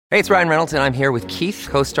Hey, it's Ryan Reynolds, and I'm here with Keith,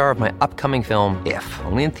 co-star of my upcoming film, If,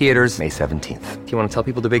 only in theaters May 17th. Do you want to tell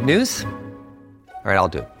people the big news? All right, I'll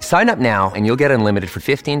do it. Sign up now and you'll get unlimited for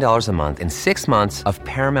 $15 a month and 6 months of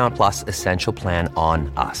Paramount Plus Essential Plan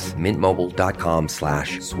on us.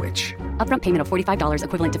 MintMobile.com/switch. Upfront payment of $45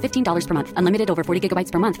 equivalent to $15 per month. Unlimited over 40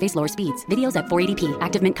 gigabytes per month. Face lower speeds. Videos at 480p.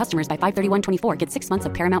 Active Mint customers by 531.24 get 6 months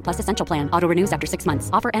of Paramount Plus Essential Plan. Auto renews after 6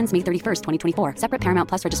 months. Offer ends May 31st, 2024. Separate Paramount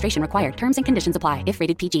Plus registration required. Terms and conditions apply if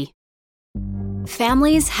rated PG.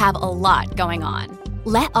 Families have a lot going on.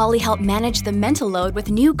 Let Ollie help manage the mental load with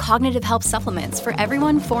new cognitive help supplements for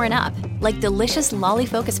everyone 4 and up, like delicious Lolly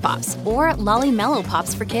Focus Pops or Lolly Mellow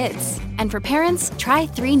Pops for kids. And for parents, try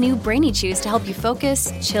 3 new Brainy Chews to help you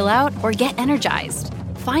focus, chill out, or get energized.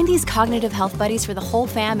 Find these cognitive health buddies for the whole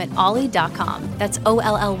fam at ollie.com. That's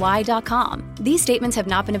OLLY.com. These statements have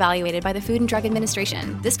not been evaluated by the Food and Drug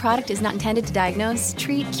Administration. This product is not intended to diagnose,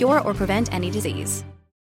 treat, cure, or prevent any disease.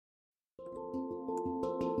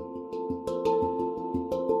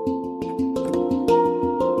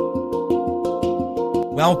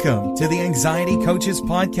 Welcome to the Anxiety Coaches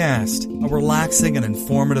Podcast, a relaxing and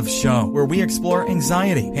informative show where we explore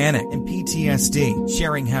anxiety, panic, and PTSD,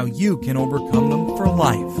 sharing how you can overcome them for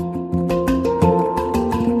life.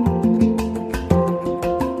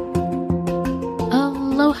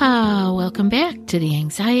 Aloha! Welcome back to the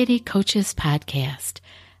Anxiety Coaches Podcast.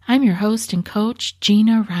 I'm your host and coach,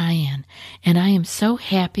 Gina Ryan, and I am so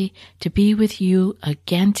happy to be with you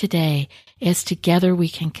again today as together we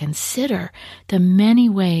can consider the many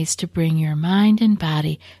ways to bring your mind and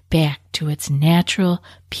body back to its natural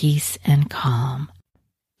peace and calm.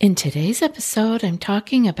 In today's episode, I'm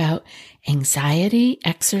talking about anxiety,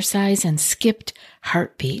 exercise, and skipped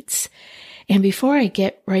heartbeats. And before I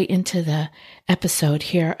get right into the episode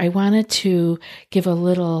here, I wanted to give a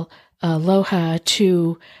little aloha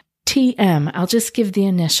to TM. I'll just give the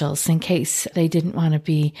initials in case they didn't want to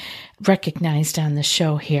be recognized on the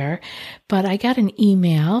show here. But I got an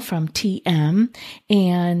email from TM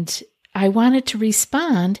and I wanted to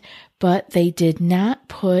respond, but they did not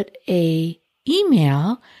put a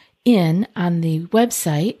email in on the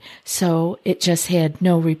website, so it just had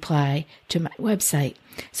no reply to my website.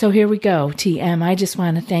 So here we go, TM. I just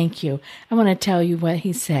want to thank you. I want to tell you what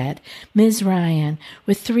he said. Ms. Ryan,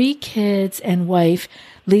 with 3 kids and wife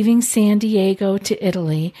leaving San Diego to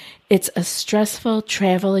Italy, it's a stressful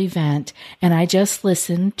travel event, and I just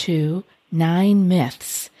listened to 9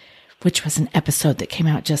 Myths, which was an episode that came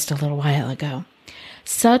out just a little while ago.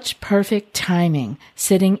 Such perfect timing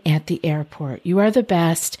sitting at the airport. You are the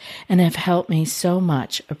best and have helped me so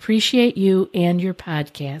much. Appreciate you and your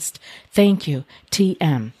podcast. Thank you,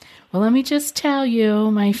 TM. Well, let me just tell you,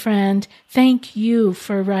 my friend, thank you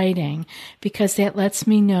for writing, because that lets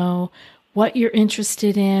me know what you're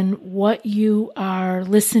interested in, what you are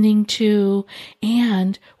listening to,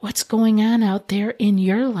 and what's going on out there in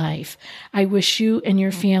your life. I wish you and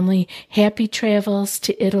your family happy travels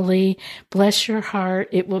to Italy. Bless your heart.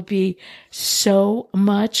 It will be so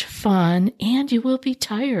much fun, and you will be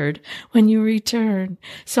tired when you return.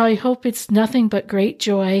 So I hope it's nothing but great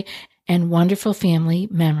joy and wonderful family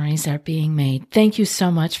memories are being made. Thank you so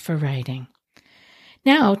much for writing.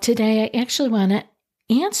 Now, today I actually want to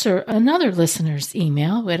answer another listener's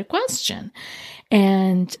email with a question,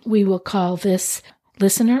 and we will call this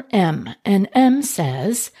listener M. And M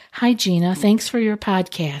says, "Hi Gina, thanks for your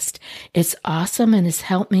podcast. It's awesome and has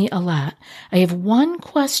helped me a lot. I have one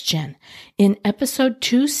question. In episode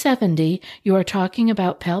 270, you are talking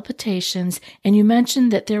about palpitations, and you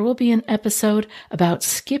mentioned that there will be an episode about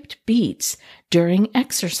skipped beats during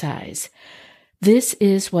exercise. This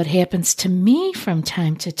is what happens to me from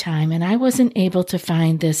time to time, and I wasn't able to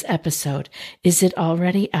find this episode. Is it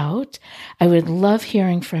already out? I would love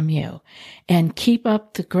hearing from you. And keep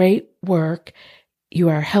up the great work. You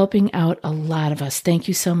are helping out a lot of us. Thank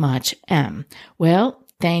you so much, M." Well,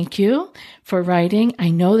 thank you for writing.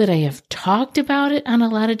 I know that I have talked about it on a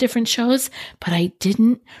lot of different shows, but I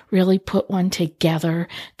didn't really put one together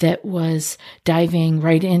that was diving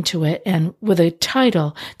right into it and with a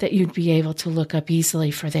title that you'd be able to look up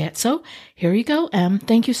easily for that. So here you go, Em.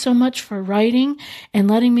 Thank you so much for writing and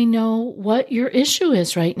letting me know what your issue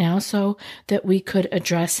is right now so that we could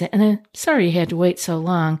address it. And I'm sorry you had to wait so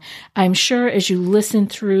long. I'm sure as you listen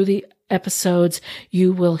through the episodes,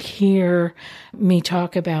 you will hear me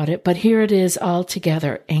talk about it, but here it is all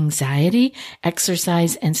together: anxiety,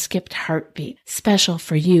 exercise, and skipped heartbeat. Special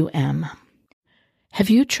for you, Em. Have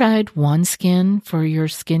you tried OneSkin for your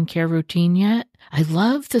skincare routine yet? I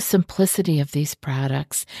love the simplicity of these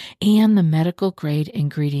products and the medical grade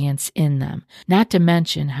ingredients in them, not to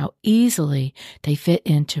mention how easily they fit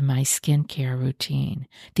into my skincare routine.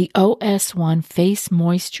 The OS1 Face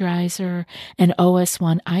Moisturizer and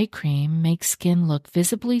OS1 Eye Cream make skin look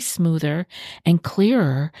visibly smoother and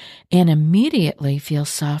clearer and immediately feel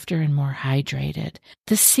softer and more hydrated.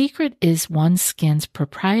 The secret is OneSkin's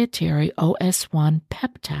proprietary OS1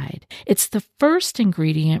 peptide. It's the first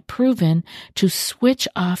ingredient proven to switch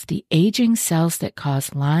off the aging cells that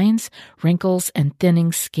cause lines, wrinkles, and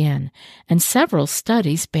thinning skin, and several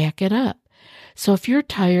studies back it up. So if you're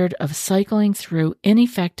tired of cycling through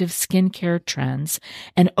ineffective skincare trends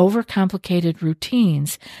and overcomplicated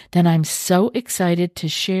routines, then I'm so excited to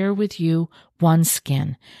share with you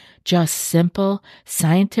OneSkin. Just simple,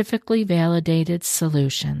 scientifically validated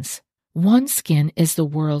solutions. OneSkin is the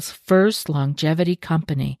world's first longevity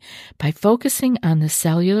company. By focusing on the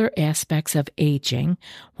cellular aspects of aging,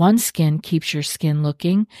 OneSkin keeps your skin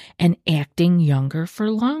looking and acting younger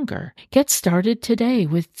for longer. Get started today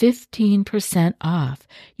with 15% off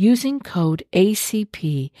using code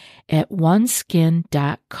ACP at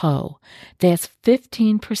oneskin.co. That's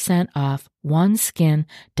 15% off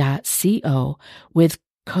oneskin.co with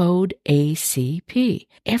code ACP.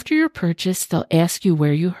 After your purchase, they'll ask you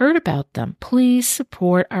where you heard about them. Please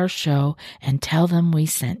support our show and tell them we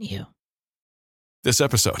sent you. This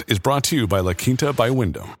episode is brought to you by La Quinta by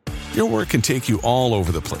Wyndham. Your work can take you all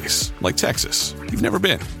over the place, like Texas. You've never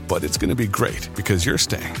been, but it's going to be great because you're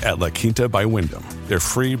staying at La Quinta by Wyndham. Their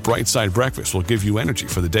free Bright Side breakfast will give you energy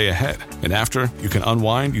for the day ahead. And after, you can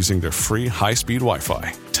unwind using their free high-speed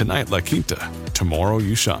Wi-Fi. Tonight, La Quinta. Tomorrow,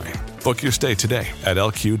 you shine. Book your stay today at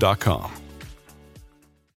LQ.com.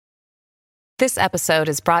 This episode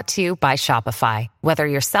is brought to you by Shopify. Whether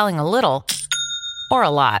you're selling a little or a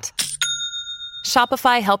lot,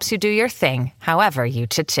 Shopify helps you do your thing, however you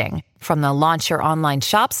cha-ching. From the launch your online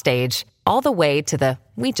shop stage, all the way to the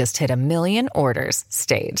we just hit 1 million orders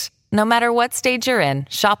stage. No matter what stage you're in,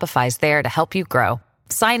 Shopify's there to help you grow.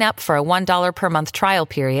 Sign up for a $1 per month trial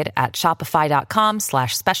period at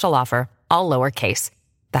shopify.com/special offer, all lowercase.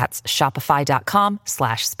 That's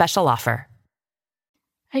shopify.com/special offer.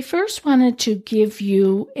 I first wanted to give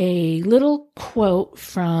you a little quote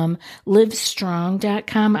from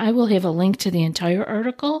livestrong.com. I will have a link to the entire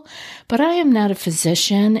article, but I am not a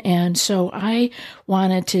physician, and so I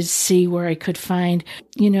wanted to see where I could find,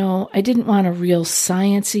 I didn't want a real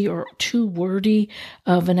sciencey or too wordy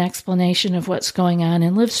of an explanation of what's going on,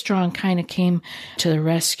 and Livestrong kind of came to the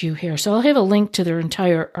rescue here. So I'll have a link to their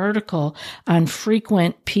entire article on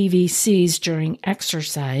frequent PVCs during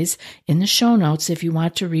exercise in the show notes if you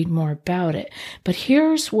want to read more about it. But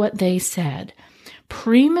here's what they said.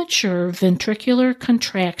 Premature ventricular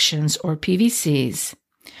contractions, or PVCs,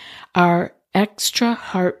 are extra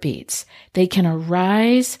heartbeats. They can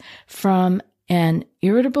arise from an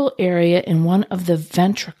irritable area in one of the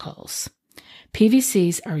ventricles.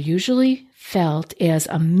 PVCs are usually felt as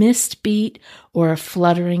a missed beat or a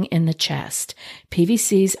fluttering in the chest.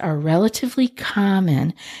 PVCs are relatively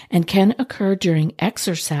common and can occur during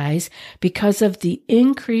exercise because of the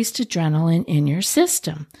increased adrenaline in your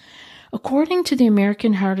system. According to the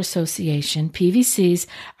American Heart Association, PVCs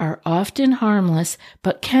are often harmless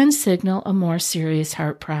but can signal a more serious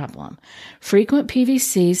heart problem. Frequent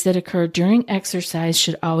PVCs that occur during exercise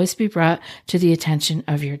should always be brought to the attention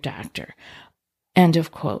of your doctor. End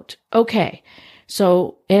of quote. Okay,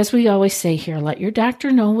 so as we always say here, let your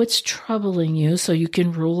doctor know what's troubling you so you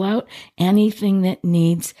can rule out anything that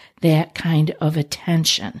needs that kind of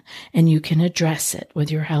attention, and you can address it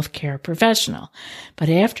with your healthcare professional. But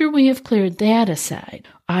after we have cleared that aside,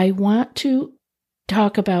 I want to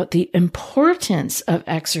talk about the importance of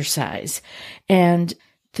exercise and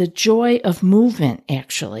the joy of movement,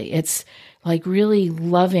 actually. It's like really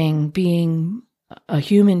loving being a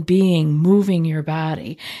human being, moving your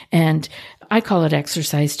body. And I call it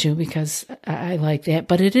exercise too because I like that,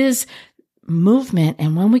 but it is movement.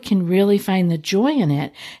 And when we can really find the joy in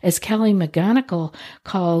it, as Kelly McGonigal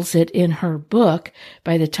calls it in her book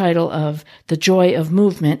by the title of The Joy of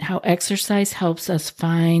Movement, how exercise helps us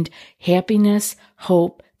find happiness,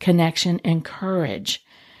 hope, connection, and courage.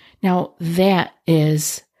 Now that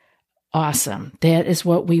is awesome. That is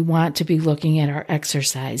what we want to be looking at our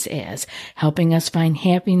exercise as, helping us find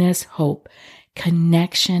happiness, hope,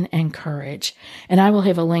 connection, and courage. And I will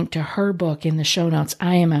have a link to her book in the show notes.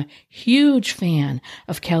 I am a huge fan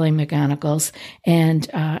of Kelly McGonigal's, and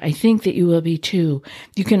I think that you will be too.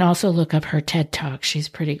 You can also look up her TED Talk. She's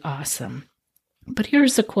pretty awesome. But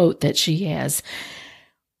here's a quote that she has.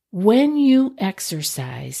 When you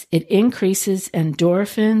exercise, it increases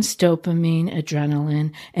endorphins, dopamine,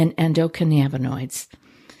 adrenaline, and endocannabinoids.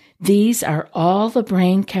 These are all the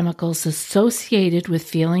brain chemicals associated with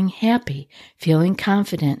feeling happy, feeling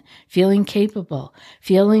confident, feeling capable,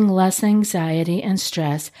 feeling less anxiety and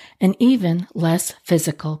stress, and even less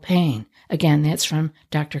physical pain. Again, that's from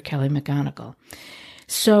Dr. Kelly McGonigal.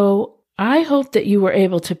 So I hope that you were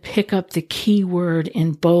able to pick up the key word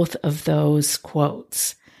in both of those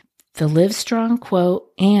quotes. The Livestrong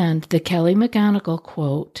quote and the Kelly McGonigal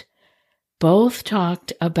quote both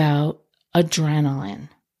talked about adrenaline.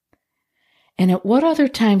 And at what other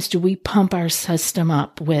times do we pump our system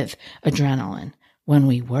up with adrenaline? When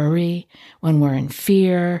we worry, when we're in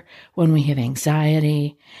fear, when we have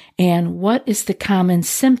anxiety. And what is the common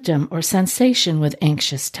symptom or sensation with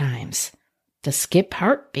anxious times? The skip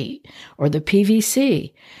heartbeat or the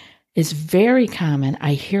PVC is very common.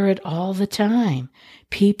 I hear it all the time.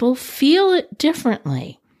 People feel it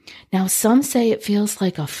differently. Now, some say it feels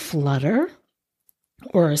like a flutter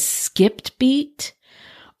or a skipped beat,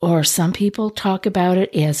 or some people talk about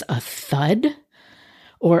it as a thud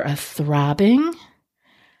or a throbbing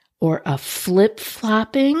or a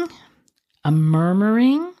flip-flopping, a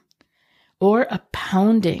murmuring, or a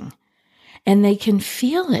pounding. And they can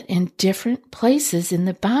feel it in different places in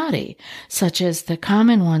the body, such as the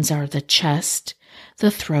common ones are the chest,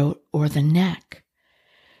 the throat, or the neck.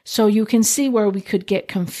 So you can see where we could get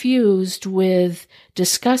confused with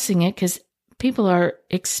discussing it because people are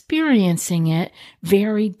experiencing it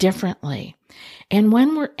very differently. And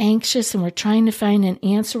when we're anxious and we're trying to find an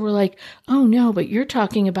answer, we're like, oh no, but you're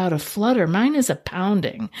talking about a flutter. Mine is a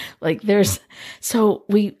pounding. So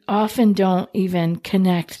we often don't even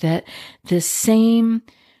connect that the same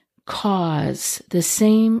cause, the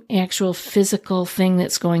same actual physical thing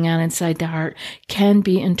that's going on inside the heart can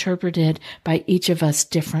be interpreted by each of us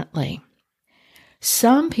differently.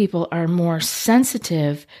 Some people are more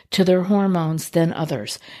sensitive to their hormones than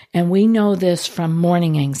others. And we know this from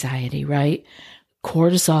morning anxiety, right?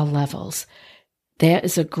 Cortisol levels. That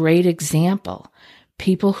is a great example.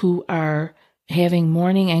 People who are having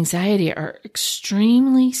morning anxiety are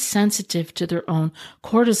extremely sensitive to their own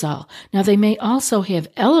cortisol. Now, they may also have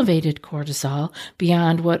elevated cortisol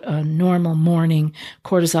beyond what a normal morning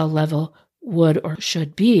cortisol level would or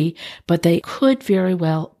should be, but they could very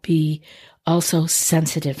well be also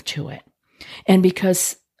sensitive to it. And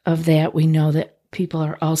because of that, we know that people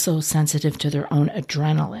are also sensitive to their own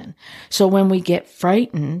adrenaline. So when we get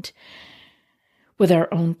frightened with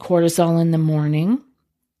our own cortisol in the morning,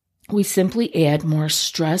 we simply add more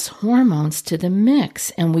stress hormones to the mix,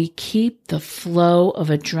 and we keep the flow of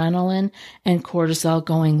adrenaline and cortisol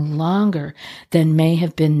going longer than may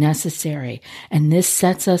have been necessary. And this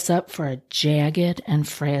sets us up for a jagged and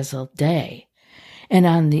frazzled day. And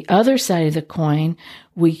on the other side of the coin,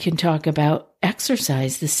 we can talk about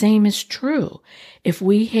exercise. The same is true. If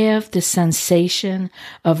we have the sensation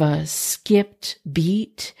of a skipped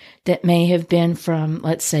beat that may have been from,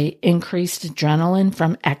 let's say, increased adrenaline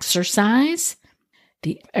from exercise,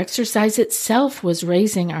 the exercise itself was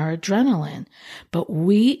raising our adrenaline, but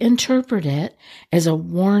we interpret it as a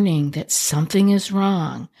warning that something is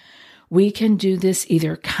wrong. We can do this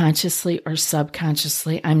either consciously or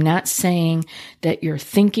subconsciously. I'm not saying that your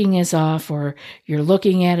thinking is off or you're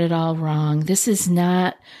looking at it all wrong. This is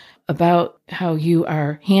not about how you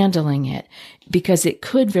are handling it, because it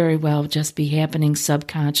could very well just be happening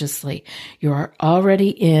subconsciously. You are already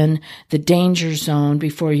in the danger zone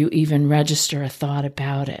before you even register a thought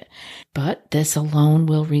about it. But this alone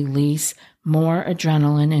will release more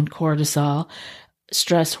adrenaline and cortisol,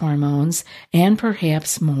 stress hormones, and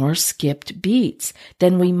perhaps more skipped beats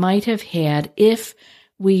than we might have had if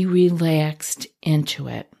we relaxed into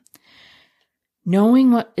it. Knowing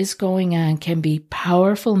what is going on can be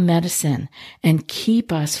powerful medicine and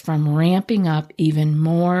keep us from ramping up even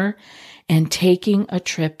more and taking a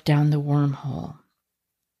trip down the wormhole.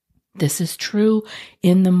 This is true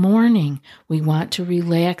in the morning. We want to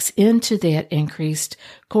relax into that increased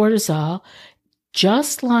cortisol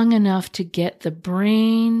just long enough to get the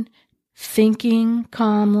brain thinking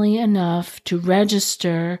calmly enough to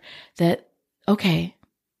register that, okay,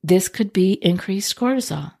 this could be increased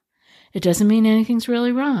cortisol. It doesn't mean anything's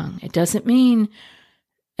really wrong. It doesn't mean,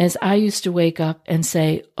 as I used to wake up and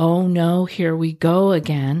say, oh no, here we go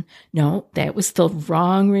again. No, that was the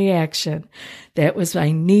wrong reaction. That was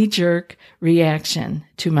my knee-jerk reaction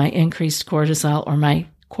to my increased cortisol or my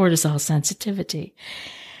cortisol sensitivity.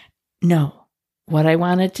 No. What I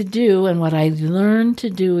wanted to do and what I learned to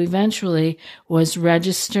do eventually was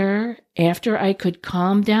register after I could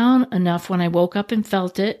calm down enough when I woke up and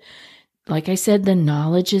felt it, like I said, the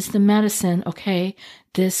knowledge is the medicine. Okay,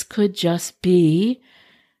 this could just be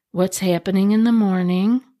what's happening in the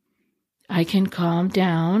morning. I can calm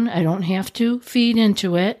down. I don't have to feed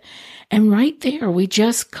into it. And right there, we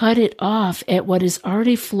just cut it off at what is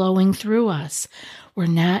already flowing through us. We're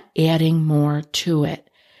not adding more to it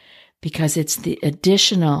because it's the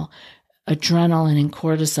additional adrenaline and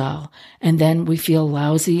cortisol. And then we feel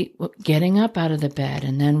lousy getting up out of the bed.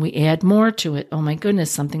 And then we add more to it. Oh my goodness,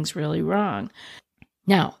 something's really wrong.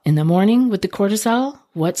 Now, in the morning with the cortisol,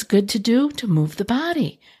 what's good to do? To move the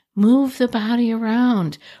body. Move the body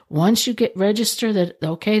around. Once you get registered that,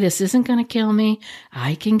 okay, this isn't going to kill me.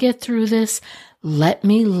 I can get through this. Let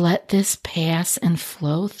this pass and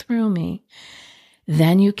flow through me.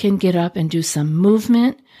 Then you can get up and do some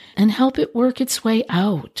movement and help it work its way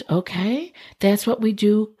out, okay? That's what we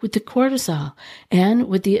do with the cortisol. And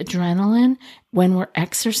with the adrenaline, when we're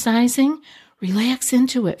exercising, relax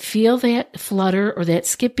into it. Feel that flutter or that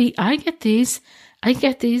skip beat. I get these,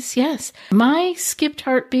 yes. My skipped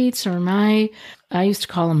heartbeats or I used to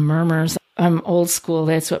call them murmurs. I'm old school.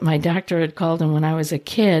 That's what my doctor had called them when I was a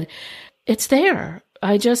kid. It's there.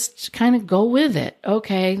 I just kind of go with it.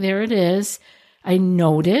 Okay, there it is. I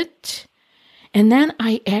note it. And then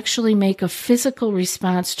I actually make a physical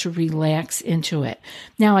response to relax into it.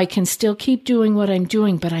 Now I can still keep doing what I'm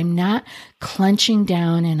doing, but I'm not clenching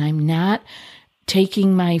down and I'm not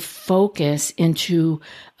taking my focus into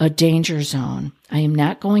a danger zone. I am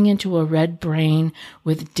not going into a red brain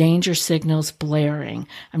with danger signals blaring.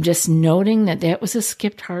 I'm just noting that that was a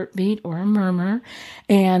skipped heartbeat or a murmur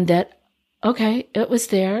and that, okay, it was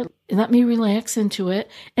there. Let me relax into it.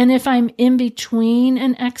 And if I'm in between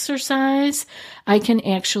an exercise, I can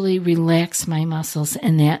actually relax my muscles,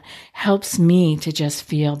 and that helps me to just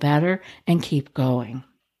feel better and keep going.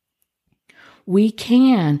 We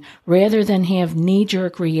can, rather than have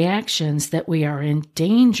knee-jerk reactions that we are in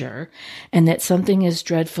danger and that something is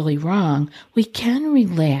dreadfully wrong, we can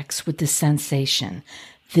relax with the sensation.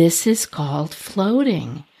 This is called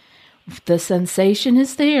floating. The sensation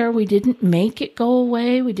is there. We didn't make it go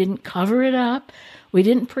away. We didn't cover it up. We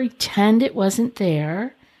didn't pretend it wasn't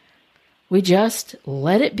there. We just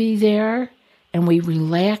let it be there and we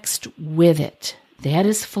relaxed with it. That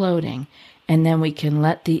is floating. And then we can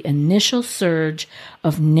let the initial surge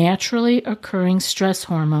of naturally occurring stress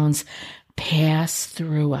hormones pass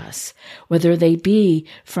through us, whether they be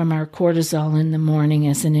from our cortisol in the morning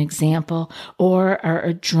as an example, or our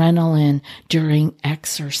adrenaline during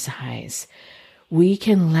exercise. We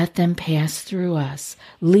can let them pass through us,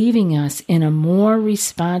 leaving us in a more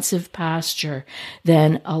responsive posture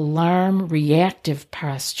than alarm reactive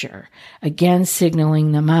posture, again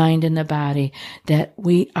signaling the mind and the body that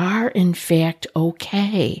we are in fact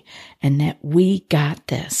okay and that we got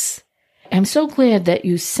this. I'm so glad that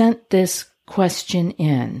you sent this question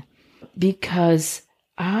in because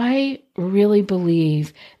I really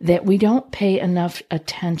believe that we don't pay enough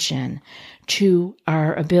attention to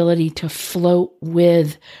our ability to float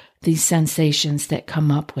with these sensations that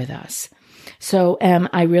come up with us. So,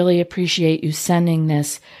 I really appreciate you sending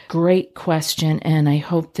this great question, and I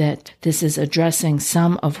hope that this is addressing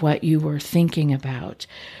some of what you were thinking about.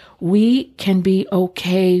 We can be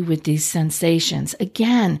okay with these sensations.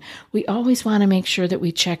 Again, we always want to make sure that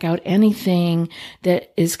we check out anything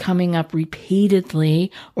that is coming up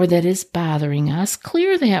repeatedly or that is bothering us.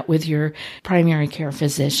 Clear that with your primary care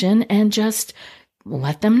physician and just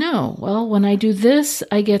let them know. Well, when I do this,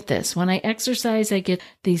 I get this. When I exercise, I get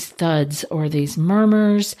these thuds or these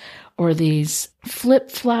murmurs or these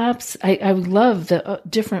flip-flops. I love the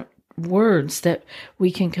different words that we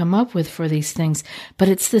can come up with for these things, but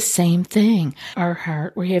it's the same thing. Our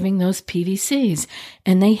heart, we're having those PVCs,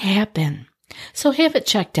 and they happen. So have it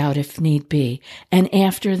checked out if need be. And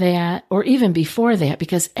after that, or even before that,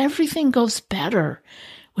 because everything goes better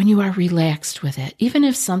when you are relaxed with it, even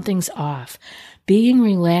if something's off. Being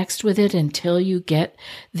relaxed with it until you get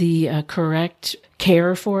the correct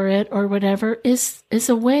care for it or whatever is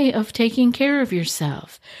a way of taking care of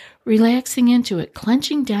yourself. Relaxing into it,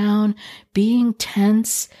 clenching down, being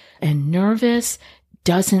tense and nervous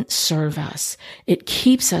doesn't serve us. It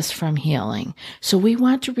keeps us from healing. So we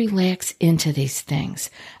want to relax into these things.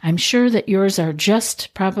 I'm sure that yours are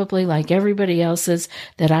just probably like everybody else's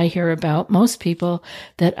that I hear about. Most people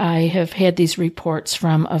that I have had these reports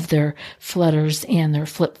from of their flutters and their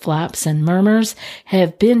flip-flops and murmurs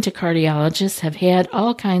have been to cardiologists, have had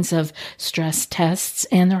all kinds of stress tests,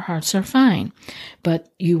 and their hearts are fine.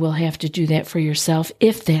 But you will have to do that for yourself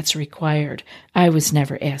if that's required. I was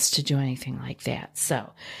never asked to do anything like that.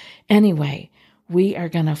 So anyway, we are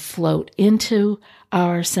going to float into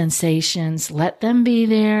our sensations, let them be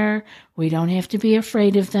there. We don't have to be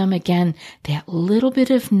afraid of them. Again, that little bit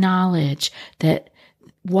of knowledge that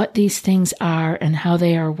what these things are and how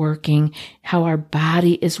they are working, how our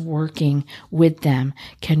body is working with them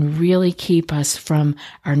can really keep us from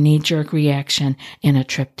our knee-jerk reaction and a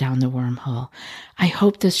trip down the wormhole. I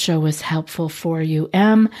hope this show was helpful for you,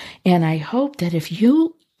 Em, and I hope that if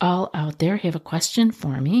you all out there have a question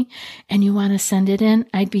for me and you want to send it in,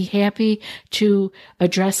 I'd be happy to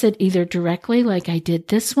address it either directly like I did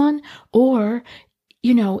this one, or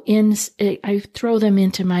I throw them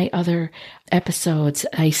into my other episodes.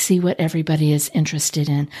 I see what everybody is interested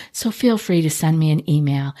in. So feel free to send me an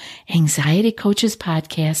email,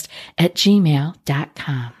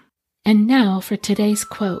 anxietycoachespodcast@gmail.com. And now for today's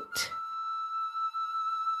quote.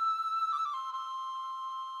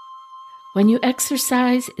 When you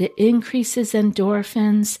exercise, it increases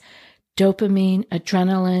endorphins, dopamine,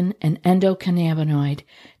 adrenaline, and endocannabinoid.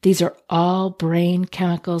 These are all brain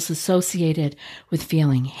chemicals associated with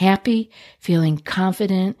feeling happy, feeling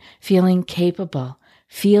confident, feeling capable,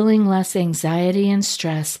 feeling less anxiety and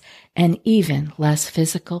stress, and even less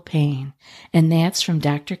physical pain. And that's from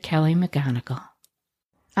Dr. Kelly McGonigal.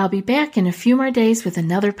 I'll be back in a few more days with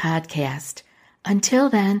another podcast. Until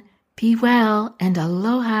then, be well and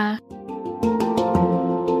aloha.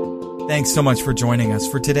 Thanks so much for joining us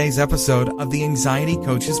for today's episode of the Anxiety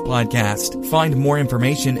Coaches Podcast. Find more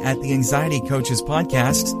information at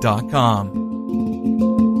theanxietycoachespodcast.com.